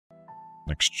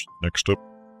Next up.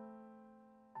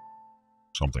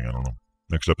 Something, I don't know.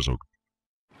 Next episode.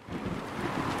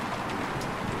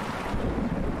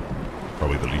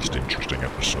 Probably the least interesting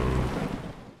episode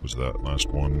was that last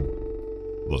one.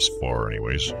 Thus far,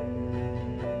 anyways.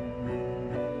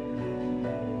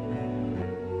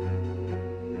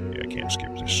 Yeah, I can't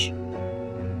skip this.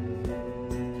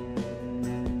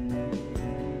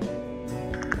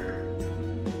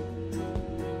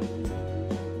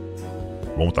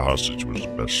 The one with the hostage was the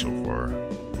best so far.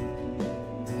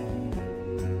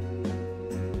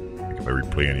 Like if I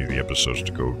replay any of the episodes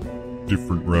to go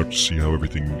different route to see how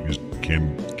everything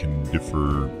can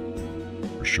differ,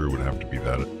 for sure would have to be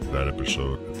that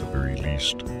episode at the very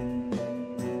least.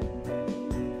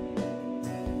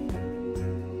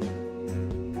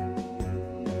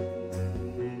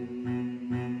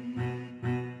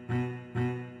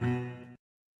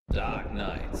 Dark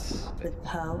Nights with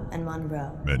Poe and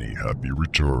Munro. Many happy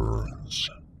returns.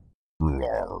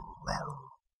 Rawr.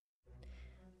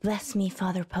 Bless me,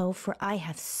 Father Poe, for I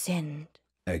have sinned.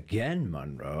 again,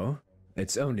 Munro.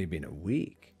 It's only been a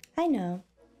week. I know.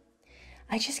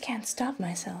 I just can't stop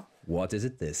myself. What is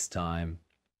it this time?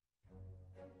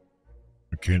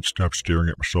 I can't stop staring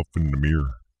at myself in the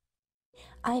mirror.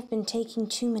 I've been taking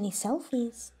too many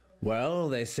selfies. Well,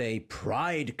 they say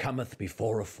pride cometh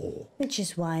before a fall. Which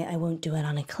is why I won't do it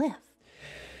on a cliff.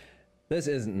 This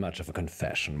isn't much of a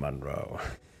confession, Munro.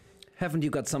 Haven't you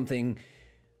got something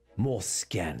more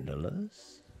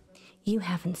scandalous? You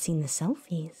haven't seen the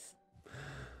selfies.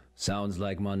 Sounds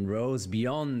like Munro's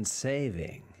beyond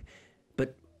saving.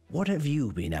 But what have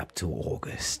you been up to,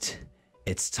 August?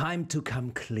 It's time to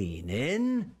come clean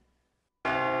in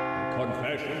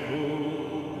confession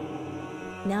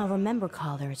booth. Now remember,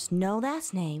 callers, no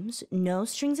last names, no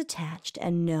strings attached,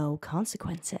 and no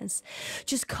consequences.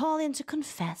 Just call in to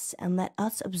confess and let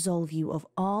us absolve you of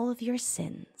all of your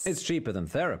sins. It's cheaper than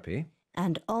therapy.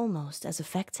 And almost as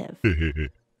effective.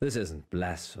 This isn't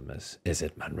blasphemous, is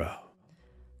it, Munro?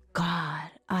 God,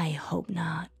 I hope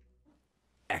not.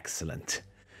 Excellent.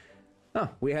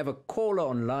 We have a caller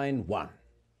on line 1.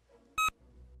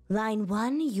 Line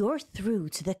 1, you're through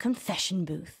to the confession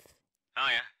booth.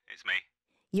 Hiya, it's me.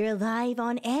 You're live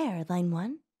on air, Line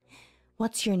 1.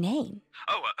 What's your name?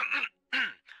 Oh,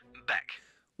 Beck.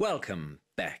 Welcome,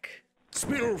 Beck.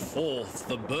 Spill forth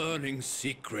the burning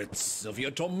secrets of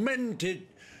your tormented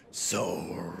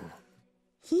soul.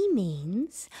 He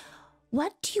means,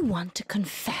 what do you want to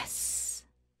confess?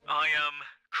 I,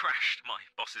 crashed my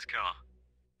boss's car.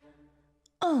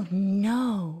 Oh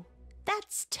no,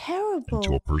 that's terrible.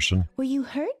 Into a person? Were you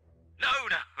hurt? No,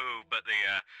 but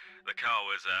the car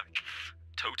was,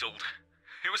 totaled.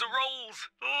 It was a Rolls.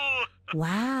 Oh,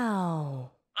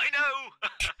 Wow. I know.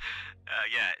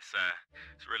 Yeah,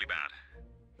 it's really bad.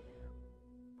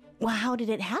 Well, how did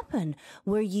it happen?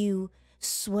 Were you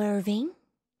swerving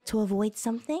to avoid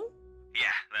something?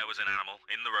 Yeah, there was an animal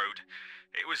in the road.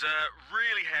 It was,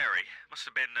 really hairy. Must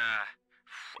have been,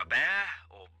 a bear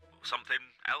or something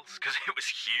else, because it was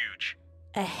huge.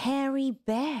 A hairy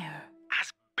bear.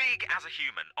 As big as a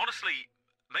human. Honestly,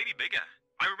 maybe bigger.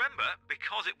 I remember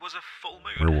because it was a full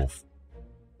moon. Werewolf.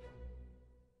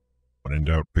 When in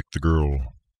doubt, pick the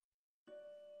girl.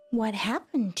 What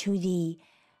happened to the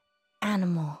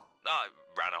animal? I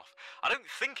ran off. I don't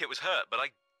think it was hurt, but I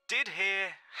did hear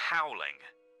howling.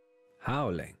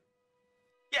 Howling?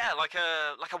 Yeah, like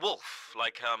a wolf.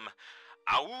 Like,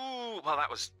 ow. Well, that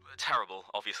was terrible,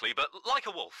 obviously, but like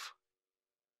a wolf.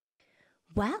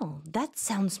 Wow, that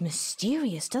sounds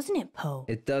mysterious, doesn't it, Poe?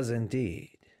 It does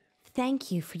indeed.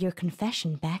 Thank you for your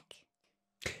confession, Beck.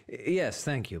 Yes,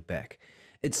 thank you, Beck.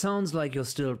 It sounds like you're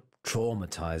still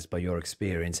traumatized by your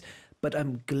experience, but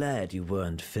I'm glad you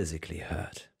weren't physically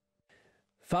hurt.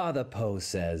 Father Poe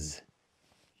says,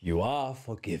 you are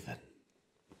forgiven.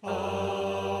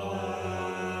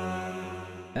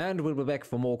 And we'll be back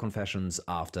for more confessions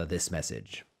after this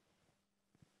message.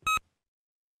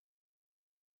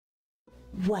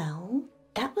 Well,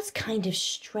 that was kind of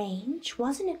strange,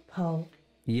 wasn't it, Poe?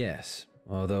 Yes,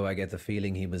 although I get the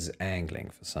feeling he was angling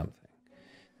for something.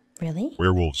 Really?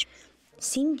 Werewolves.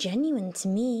 Seemed genuine to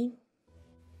me.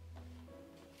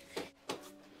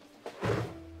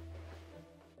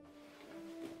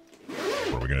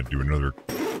 Are we gonna do another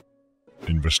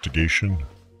investigation?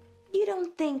 You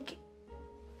don't think...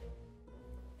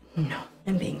 No,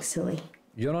 I'm being silly.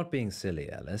 You're not being silly,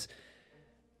 Alice.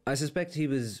 I suspect he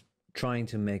was trying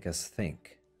to make us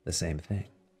think the same thing.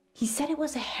 He said it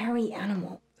was a hairy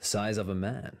animal, The size of a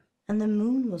man. and the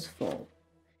moon was full.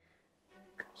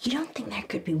 You don't think there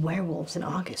could be werewolves in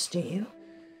August, do you?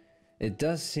 It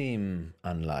does seem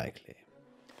unlikely.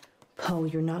 Poe,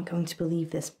 you're not going to believe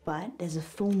this, but there's a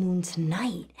full moon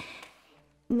tonight.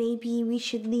 Maybe we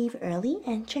should leave early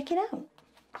and check it out.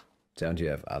 Don't you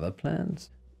have other plans?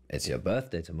 It's your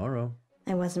birthday tomorrow.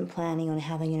 I wasn't planning on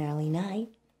having an early night.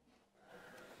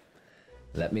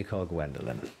 Let me call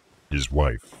Gwendolyn. His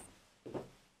wife.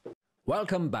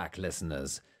 Welcome back,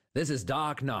 listeners. This is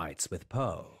Dark Nights with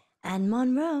Poe. And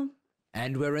Munro.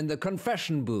 And we're in the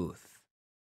confession booth.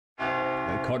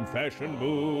 The confession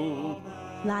booth.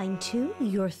 Line 2,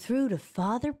 you're through to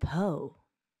Father Poe.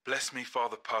 Bless me,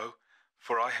 Father Poe,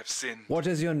 for I have sinned. What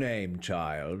is your name,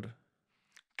 child?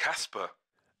 Casper.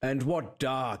 And what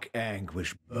dark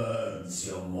anguish burns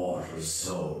your mortal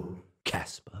soul,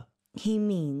 Casper? He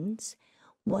means,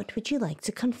 what would you like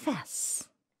to confess?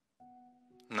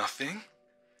 Nothing.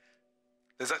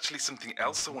 There's actually something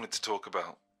else I wanted to talk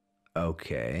about.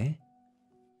 Okay.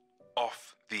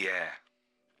 Off the air.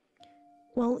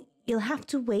 Well, you'll have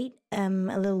to wait a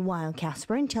little while,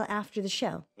 Casper, until after the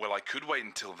show. Well, I could wait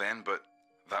until then, but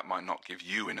that might not give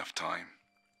you enough time.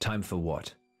 Time for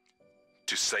what?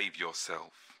 To save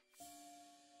yourself.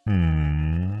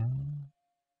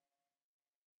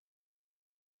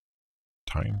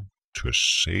 Time to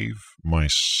save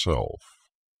myself.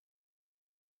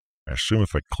 I assume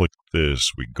if I click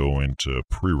this, we go into a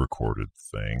pre-recorded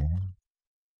thing.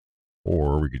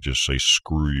 Or we could just say,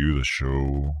 screw you, the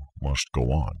show must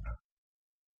go on.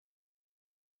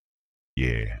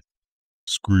 Yeah.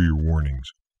 Screw your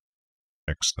warnings.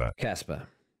 X that. Casper,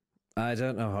 I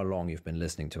don't know how long you've been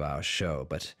listening to our show,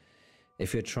 but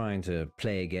if you're trying to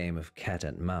play a game of cat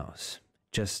and mouse,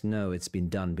 just know it's been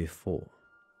done before.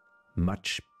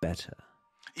 Much better.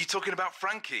 You talking about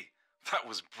Frankie? That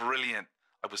was brilliant.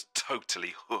 I was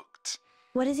totally hooked.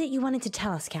 What is it you wanted to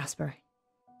tell us, Casper?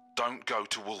 Don't go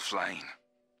to Wolf Lane.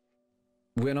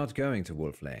 We're not going to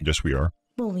Wolf Lane. Yes, we are.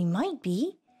 Well, we might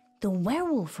be. The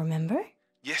werewolf, remember?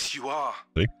 Yes, you are.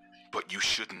 See? But you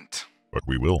shouldn't. But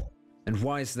we will. And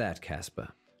why is that, Casper?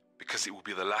 Because it will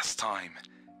be the last time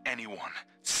anyone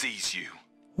sees you.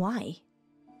 Why?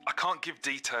 I can't give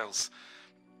details,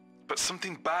 but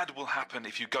something bad will happen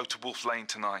if you go to Wolf Lane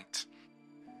tonight.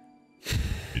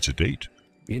 It's a date.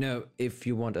 You know, if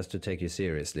you want us to take you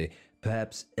seriously,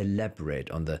 perhaps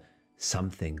elaborate on the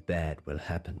something bad will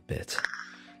happen bit.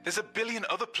 There's a billion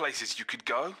other places you could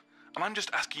go, and I'm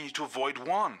just asking you to avoid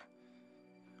one.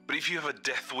 But if you have a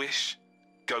death wish,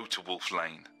 go to Wolf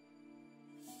Lane.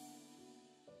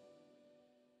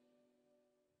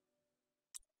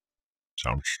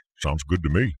 Sounds good to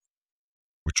me.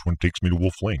 Which one takes me to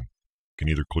Wolf Lane? Can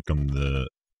either click on the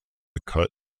cut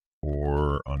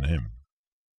or on him.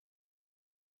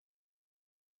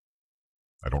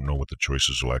 I don't know what the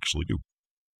choices will actually do.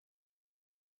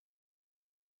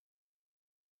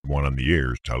 The one on the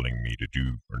air is telling me to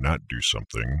do or not do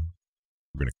something.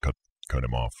 We're going to cut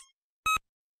him off.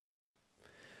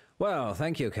 Well,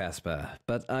 thank you, Casper,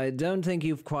 but I don't think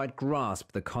you've quite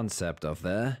grasped the concept of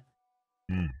the...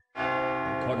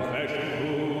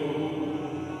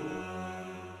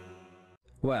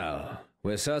 Well,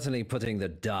 we're certainly putting the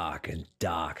dark in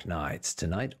Dark Nights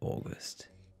tonight, August.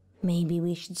 Maybe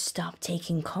we should stop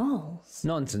taking calls.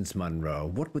 Nonsense, Munro.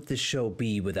 What would this show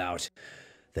be without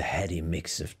the heady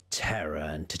mix of terror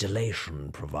and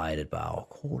titillation provided by our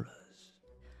callers?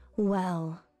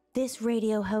 Well, this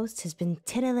radio host has been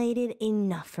titillated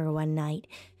enough for one night,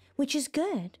 which is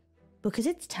good, because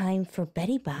it's time for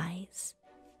Betty Buys.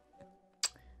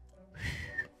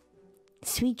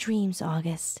 Sweet dreams,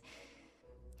 August.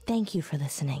 Thank you for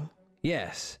listening.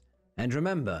 Yes, and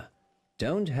remember,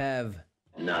 don't have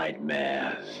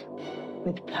nightmares.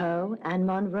 With Poe and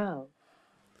Munro.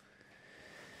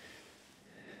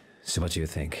 So what do you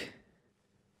think?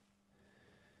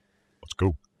 Let's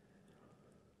go.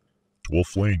 To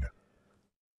Wolf Lane.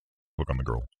 Look on the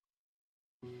girl.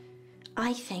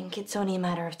 I think it's only a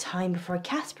matter of time before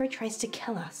Casper tries to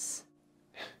kill us.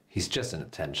 He's just an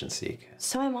attention seeker.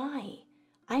 So am I.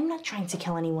 I'm not trying to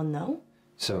kill anyone, though.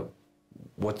 So,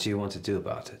 what do you want to do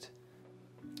about it?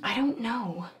 I don't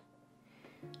know.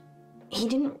 He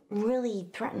didn't really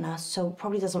threaten us, so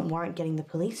probably doesn't warrant getting the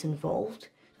police involved.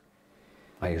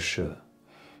 Are you sure?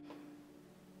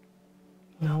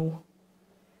 No.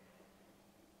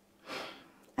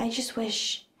 I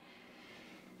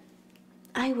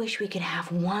wish we could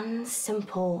have one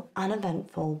simple,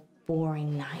 uneventful,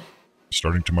 boring night.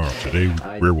 Starting tomorrow. Today,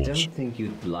 werewolves. I don't think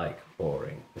you'd like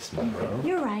boring, Miss Munro.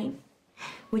 You're right.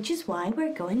 Which is why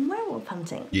we're going werewolf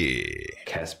hunting. Yeah.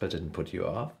 Casper didn't put you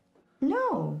off?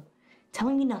 No.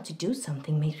 Telling me not to do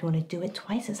something makes me want to do it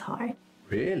twice as hard.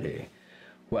 Really?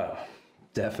 Well,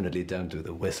 definitely don't do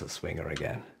the whistle swinger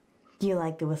again. You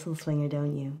like the whistle swinger,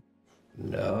 don't you?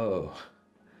 No.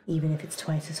 Even if it's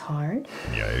twice as hard?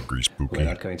 Yeah, I agree, Spooky. We're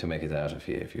not going to make it out of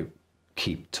here if you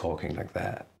keep talking like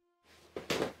that.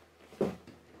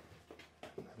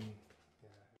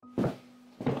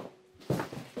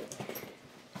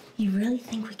 You really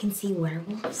think we can see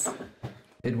werewolves?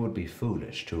 It would be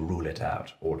foolish to rule it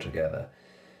out altogether.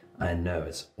 I know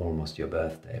it's almost your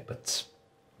birthday, but,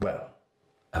 well,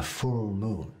 a full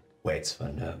moon waits for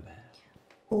no man.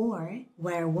 Or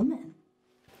werewoman?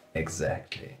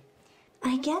 Exactly.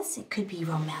 I guess it could be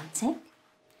romantic.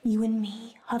 You and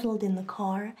me, huddled in the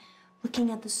car,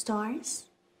 looking at the stars.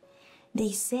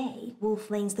 They say Wolf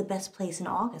Lane's the best place in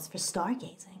August for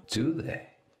stargazing. Do they?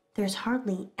 There's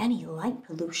hardly any light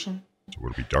pollution. So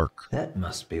it'll be dark. That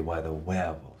must be why the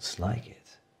werewolves like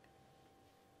it.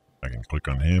 I can click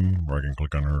on him, or I can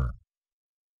click on her.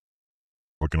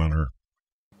 Clicking on her.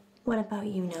 What about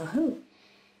you know who?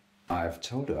 I've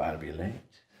told her I'll be late.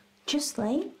 Just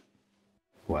late?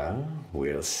 Well,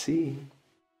 we'll see.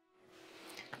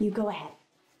 You go ahead.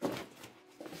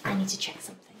 I need to check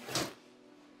something.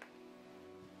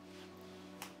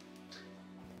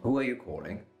 Who are you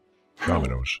calling?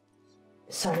 Dominoes.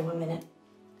 Sorry, 1 minute.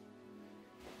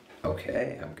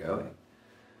 Okay, I'm going.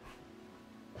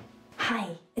 Hi,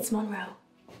 it's Munro.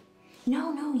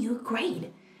 No, you look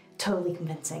great. Totally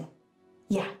convincing.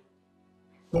 Yeah.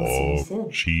 We'll see you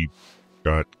soon. She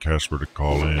got Casper to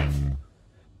call in,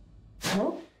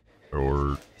 Oh?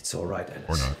 or It's all right,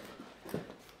 Alice. not.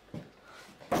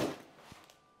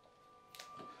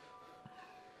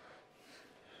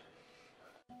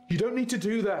 You don't need to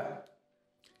do that.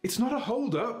 It's not a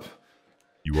hold-up.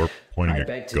 You are pointing I a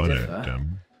beg to gun differ. at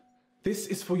them. This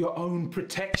is for your own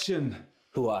protection.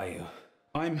 Who are you?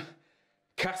 I'm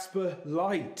Casper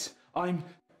Light. I'm...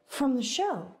 From the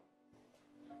show.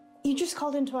 You just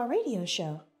called into our radio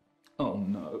show. Oh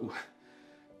no.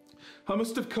 I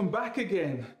must have come back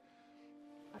again.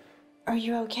 Are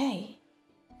you okay?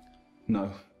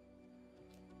 No.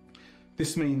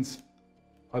 This means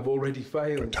I've already A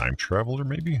failed. time traveler,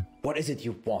 maybe? What is it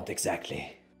you want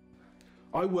exactly?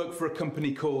 I work for a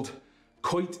company called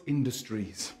Coit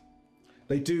Industries.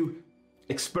 They do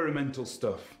experimental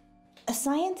stuff. A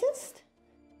scientist?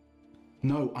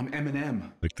 No, I'm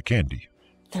M&M. Like the candy.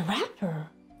 The rapper?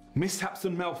 Mishaps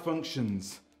and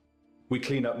malfunctions. We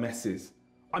clean up messes.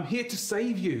 I'm here to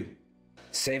save you.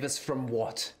 Save us from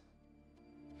what?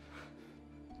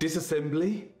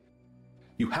 Disassembly?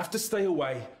 You have to stay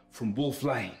away from Wolf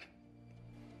Lane.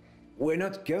 We're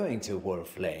not going to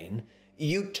Wolf Lane.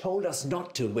 You told us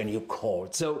not to when you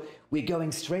called, so we're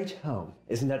going straight home.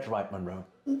 Isn't that right, Munro?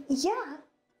 Yeah.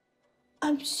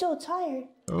 I'm so tired.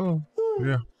 Oh,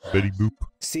 yeah. Betty Boop.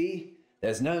 See?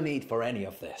 There's no need for any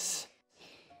of this.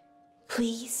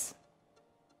 Please,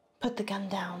 put the gun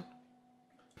down.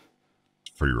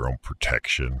 For your own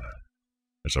protection.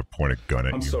 As I point a gun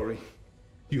at I'm you. sorry.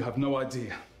 You have no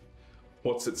idea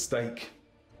what's at stake.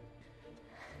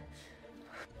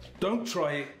 Don't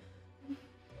try it.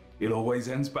 It always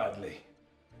ends badly.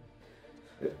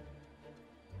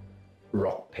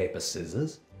 Rock, paper,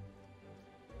 scissors?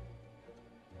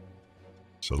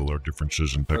 Settle our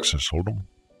differences in Texas Hold'em.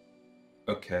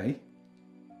 Okay.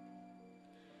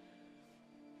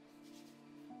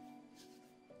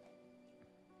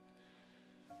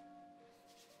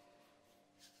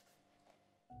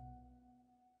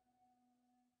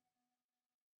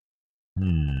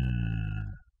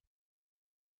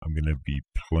 I'm gonna be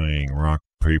playing rock,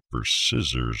 paper,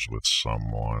 scissors with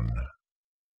someone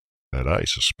that I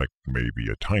suspect may be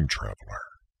a time traveler.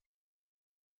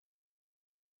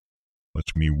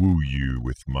 Let me woo you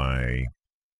with my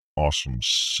awesome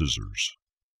scissors.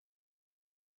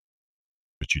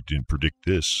 But you didn't predict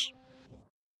this.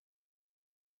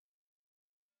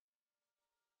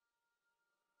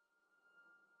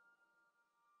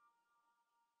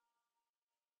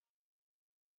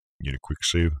 Get a quick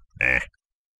save? Nah.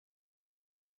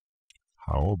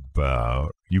 How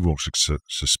about you won't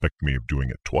suspect me of doing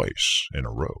it twice in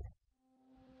a row?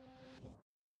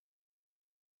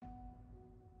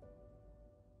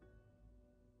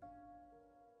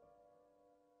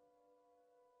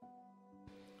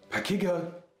 Back you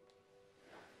go.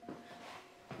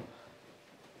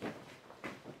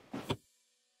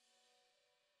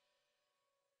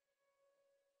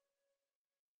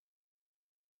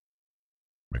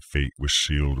 My fate was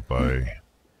sealed by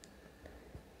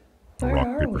a Where rock,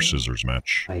 are paper, we? scissors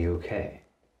match. Are you okay?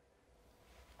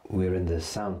 We're in the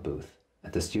sound booth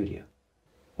at the studio.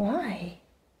 Why?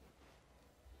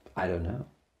 I don't know.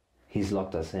 He's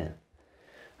locked us in.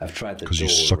 I've tried the door Because you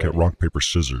suck at already. rock, paper,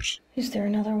 scissors. Is there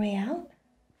another way out?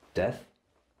 Death?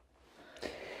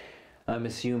 I'm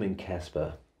assuming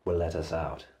Casper will let us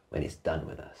out when he's done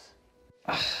with us.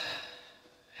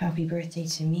 Happy birthday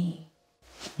to me.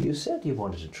 You said you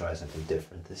wanted to try something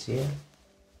different this year.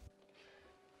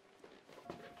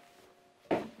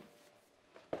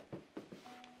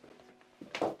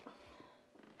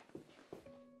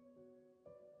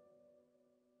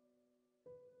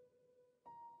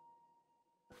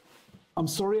 I'm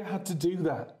sorry I had to do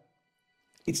that.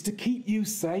 It's to keep you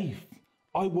safe.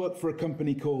 I work for a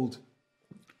company called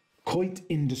Coit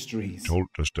Industries. Told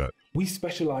us that. We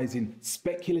specialize in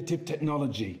speculative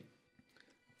technology.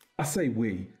 I say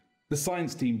we. The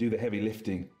science team do the heavy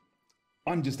lifting.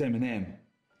 I'm just M&M.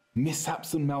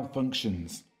 Mishaps and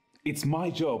malfunctions. It's my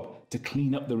job to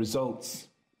clean up the results.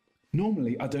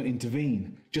 Normally, I don't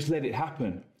intervene. Just let it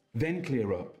happen, then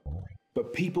clear up.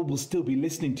 But people will still be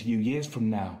listening to you years from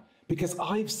now because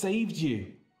I've saved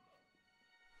you.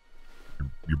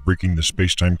 You're breaking the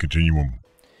space-time continuum.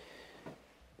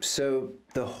 So,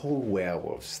 the whole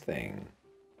werewolves thing.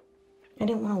 I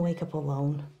didn't want to wake up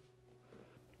alone.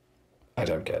 I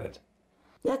don't get it.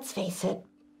 Let's face it,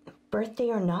 birthday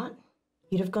or not,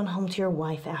 you'd have gone home to your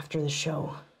wife after the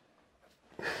show.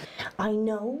 I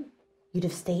know you'd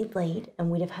have stayed late and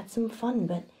we'd have had some fun,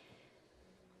 but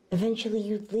eventually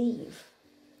you'd leave.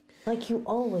 Like you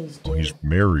always do. Oh, he's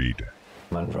married.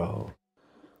 Munro.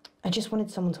 I just wanted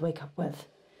someone to wake up with.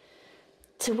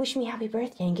 To wish me happy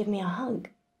birthday and give me a hug.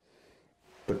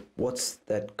 But what's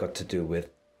that got to do with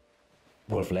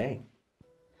Wolf Lane?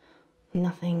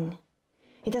 Nothing.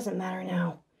 It doesn't matter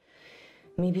now.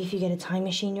 Maybe if you get a time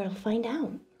machine, you'll find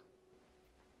out.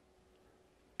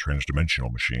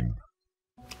 Transdimensional machine.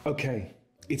 Okay,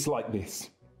 it's like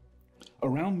this.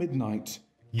 Around midnight,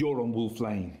 you're on Wolf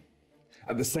Lane.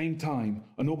 At the same time,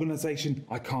 an organization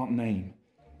I can't name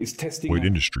is testing Coit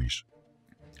Industries.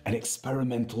 an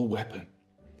experimental weapon.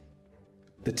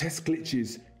 The test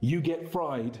glitches, you get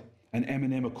fried, and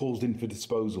M&M are called in for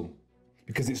disposal.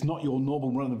 Because it's not your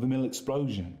normal run-of-the-mill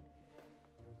explosion.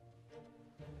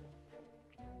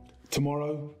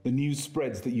 Tomorrow, the news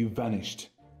spreads that you've vanished.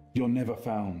 You're never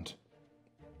found.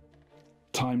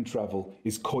 Time travel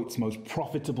is Coit's most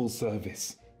profitable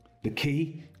service. The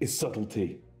key is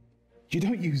subtlety. You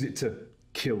don't use it to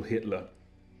kill Hitler.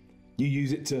 You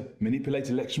use it to manipulate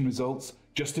election results,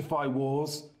 justify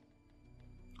wars,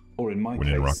 or in my Win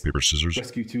in rock, case, paper, scissors.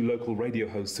 rescue 2 local radio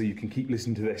hosts so you can keep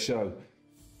listening to their show.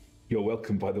 You're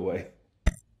welcome, by the way.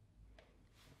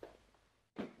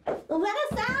 Let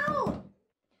us out!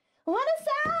 Let us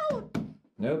out!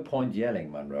 No point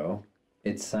yelling, Munro.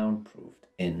 It's soundproofed,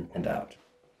 in and out.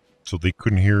 So they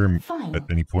couldn't hear him Fine. at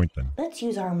any point then. Let's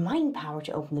use our mind power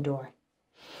to open the door.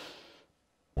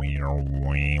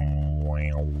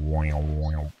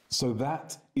 So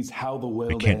that is how the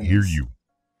world They can't ends. hear you.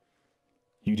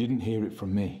 You didn't hear it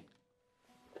from me.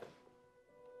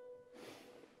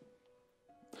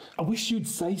 I wish you'd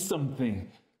say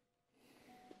something.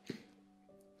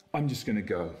 I'm just gonna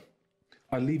go.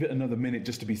 I leave it another minute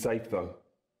just to be safe, though.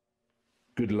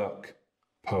 Good luck,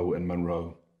 Poe and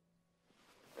Munro.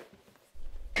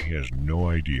 He has no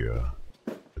idea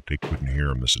that they couldn't hear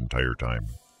him this entire time.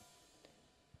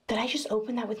 Did I just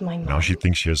open that with my mind? Now she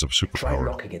thinks she has a Try superpower.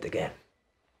 locking it again.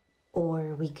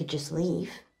 Or we could just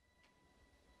leave.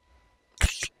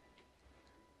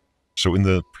 So in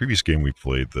the previous game we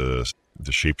played, the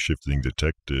shape-shifting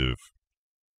detective,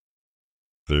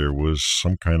 there was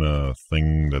some kind of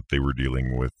thing that they were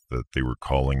dealing with that they were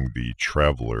calling the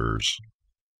Travelers,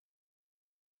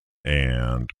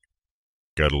 and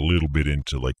got a little bit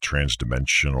into like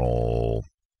transdimensional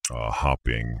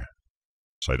hopping.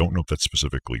 So I don't know if that's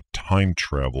specifically time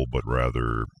travel, but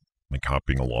rather like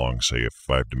hopping along, say,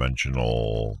 a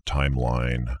 5-dimensional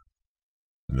timeline,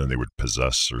 and then they would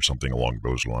possess or something along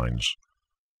those lines.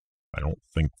 I don't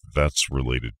think that's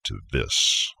related to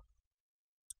this.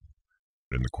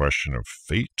 In the question of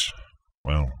fate,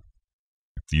 well,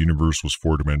 if the universe was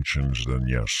 4 dimensions, then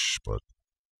yes, but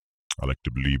I like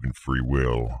to believe in free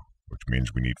will, which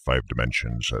means we need 5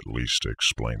 dimensions at least to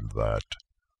explain that.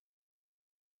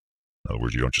 In other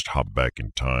words, you don't just hop back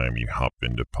in time, you hop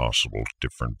into possible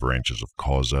different branches of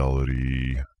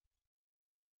causality.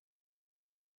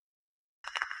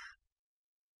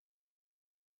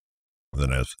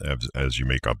 Then as you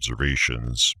make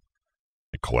observations,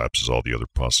 it collapses all the other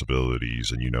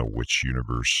possibilities, and you know which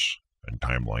universe and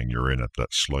timeline you're in at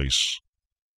that slice.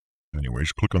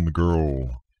 Anyways, click on the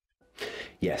girl.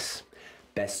 Yes,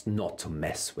 best not to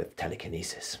mess with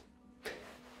telekinesis.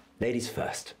 Ladies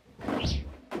first.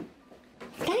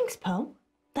 Thanks, Poe.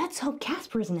 Let's hope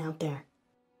Casper isn't out there.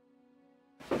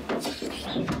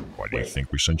 Why do you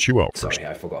think we sent you out first? Sorry,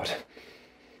 I forgot.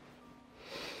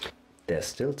 There's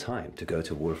still time to go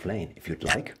to Wolf Lane if you'd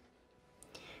like.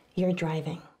 You're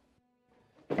driving.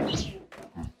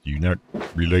 You not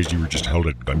realize you were just held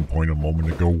at gunpoint a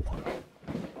moment ago?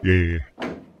 Yeah.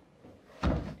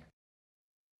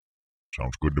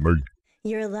 Sounds good to me.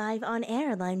 You're live on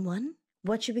air, Line 1.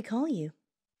 What should we call you?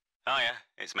 Hiya,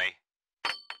 it's me.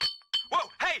 Whoa,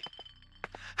 hey!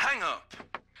 Hang up!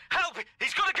 Help!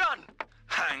 He's got a gun!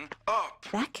 Hang up!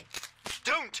 Beck?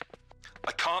 Don't!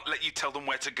 I can't let you tell them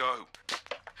where to go.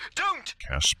 Don't!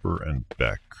 Casper and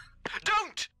Beck.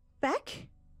 Don't! Beck?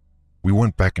 We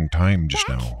went back in time just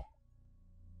Beck? now.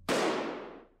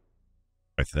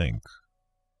 I think.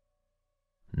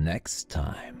 Next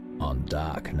time on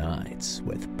Dark Nights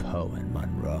with Poe and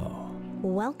Munro.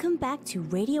 Welcome back to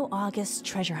Radio August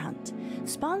Treasure Hunt,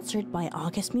 sponsored by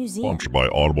August Museum. Sponsored by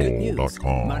Good news.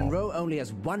 Audible.com. Munro only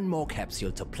has one more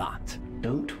capsule to plant.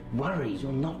 Don't worry,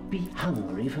 you'll not be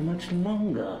hungry for much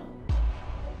longer.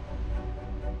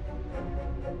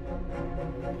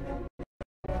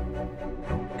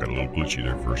 Got a little glitchy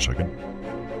there for a second.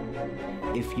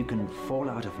 If you can fall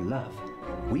out of love,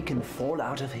 we can fall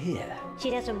out of here. She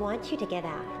doesn't want you to get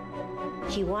out.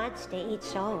 She wants to eat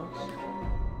souls.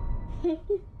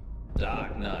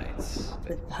 Dark Nights.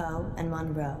 With Poe and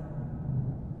Munro.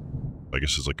 I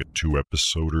guess it's like a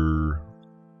 2-episoder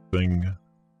thing.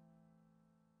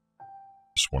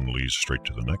 This one leads straight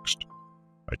to the next.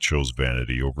 I chose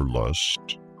vanity over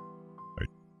lust. I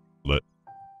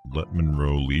let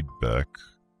Monroe lead Beck.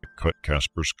 I cut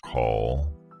Casper's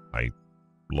call. I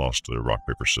lost the rock,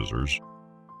 paper, scissors.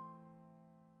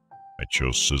 I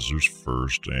chose scissors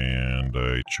first, and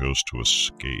I chose to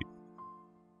escape,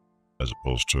 as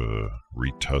opposed to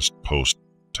retest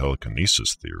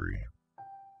post-telekinesis theory.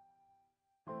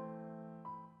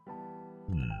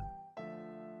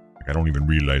 I don't even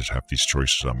realize half these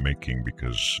choices I'm making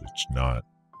because it's not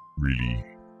really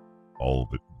all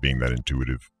of it being that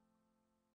intuitive.